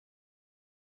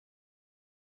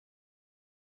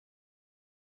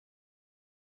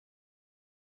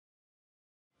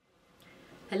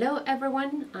Hello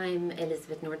everyone, I'm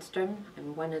Elisabet Nordström.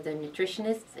 I'm one of the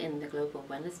nutritionists in the Global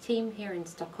Wellness team here in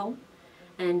Stockholm.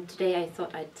 And today I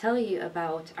thought I'd tell you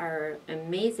about our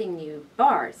amazing new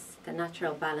bars, the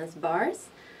Natural Balance bars,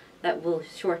 that will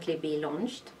shortly be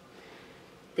launched.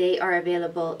 They are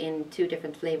available in two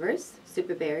different flavors,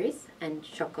 super berries and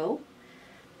choco.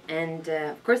 And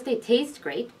of course they taste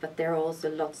great, but there are also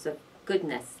lots of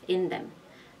goodness in them.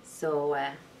 So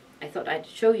I thought I'd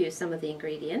show you some of the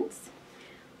ingredients.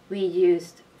 We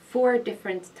used 4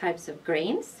 different types of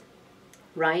grains: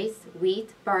 rice,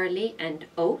 wheat, barley and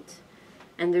oat.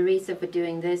 And the reason for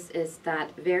doing this is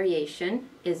that variation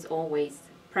is always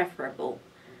preferable.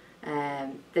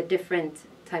 The different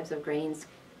types of grains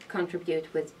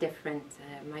contribute with different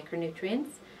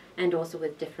micronutrients and also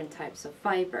with different types of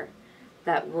fiber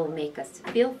that will make us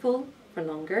feel full for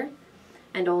longer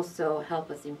and also help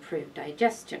us improve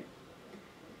digestion.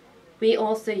 We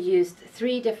also used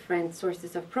 3 different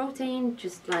sources of protein,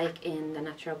 just like in the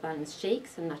Natural Balance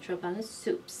shakes and Natural Balance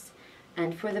soups.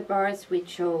 And for the bars we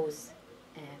chose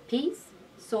peas,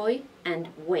 soy and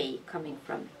whey coming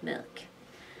from milk.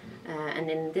 And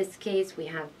in this case we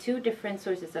have 2 different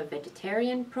sources of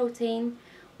vegetarian protein,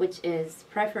 which is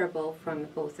preferable from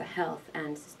both a health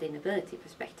and sustainability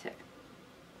perspective.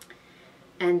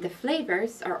 And the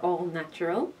flavors are all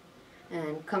natural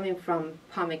and coming from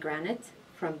pomegranate,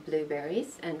 from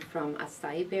blueberries and from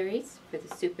acai berries for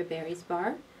the super berries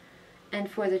bar. And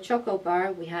for the choco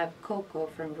bar we have cocoa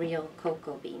from real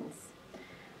cocoa beans.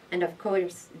 And of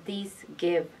course these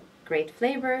give great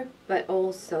flavor, but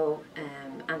also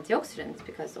antioxidants,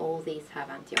 because all these have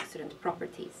antioxidant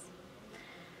properties.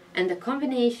 And the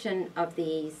combination of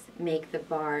these make the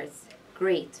bars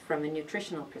great from a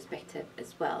nutritional perspective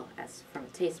as well as from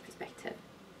a taste perspective.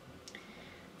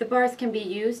 The bars can be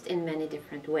used in many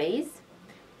different ways.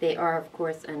 They are of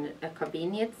course a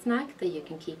convenient snack that you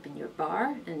can keep in your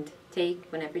bar and take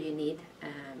whenever you need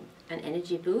an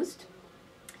energy boost.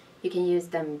 You can use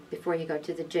them before you go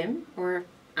to the gym or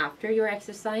after your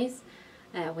exercise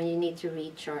when you need to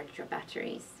recharge your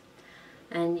batteries.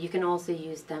 And you can also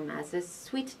use them as a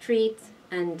sweet treat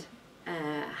and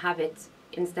have it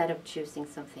instead of choosing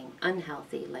something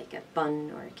unhealthy like a bun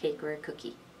or a cake or a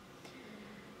cookie.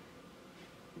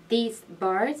 These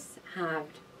bars have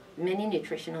many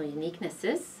nutritional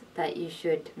uniquenesses that you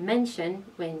should mention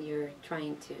when you're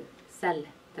trying to sell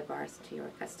the bars to your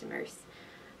customers.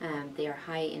 They are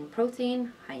high in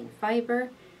protein, high in fiber.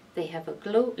 They have a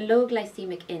low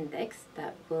glycemic index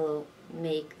that will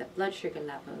make the blood sugar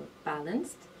level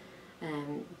balanced.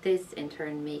 This in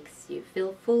turn makes you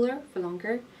feel fuller for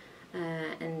longer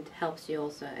and helps you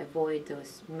also avoid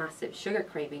those massive sugar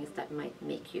cravings that might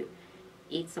make you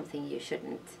eat something you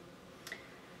shouldn't.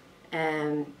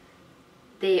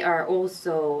 They are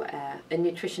also a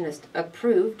nutritionist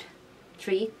approved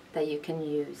treat that you can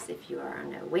use if you are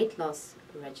on a weight loss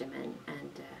regimen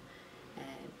and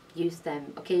use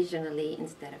them occasionally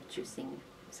instead of choosing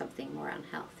something more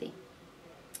unhealthy.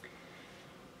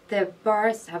 The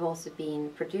bars have also been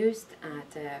produced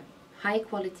at a high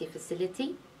quality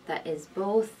facility that is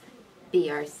both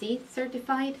BRC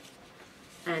certified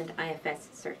and IFS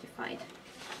certified.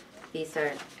 These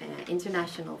are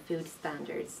international food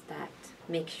standards that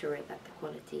make sure that the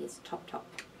quality is top.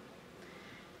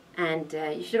 And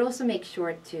you should also make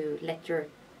sure to let your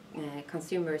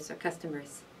consumers or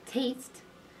customers taste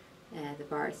the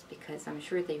bars, because I'm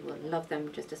sure they will love them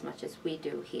just as much as we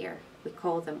do here. We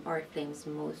call them Oriflame's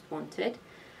most wanted,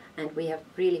 and we have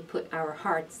really put our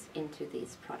hearts into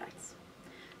these products.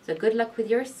 So good luck with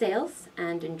your sales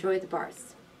and enjoy the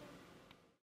bars.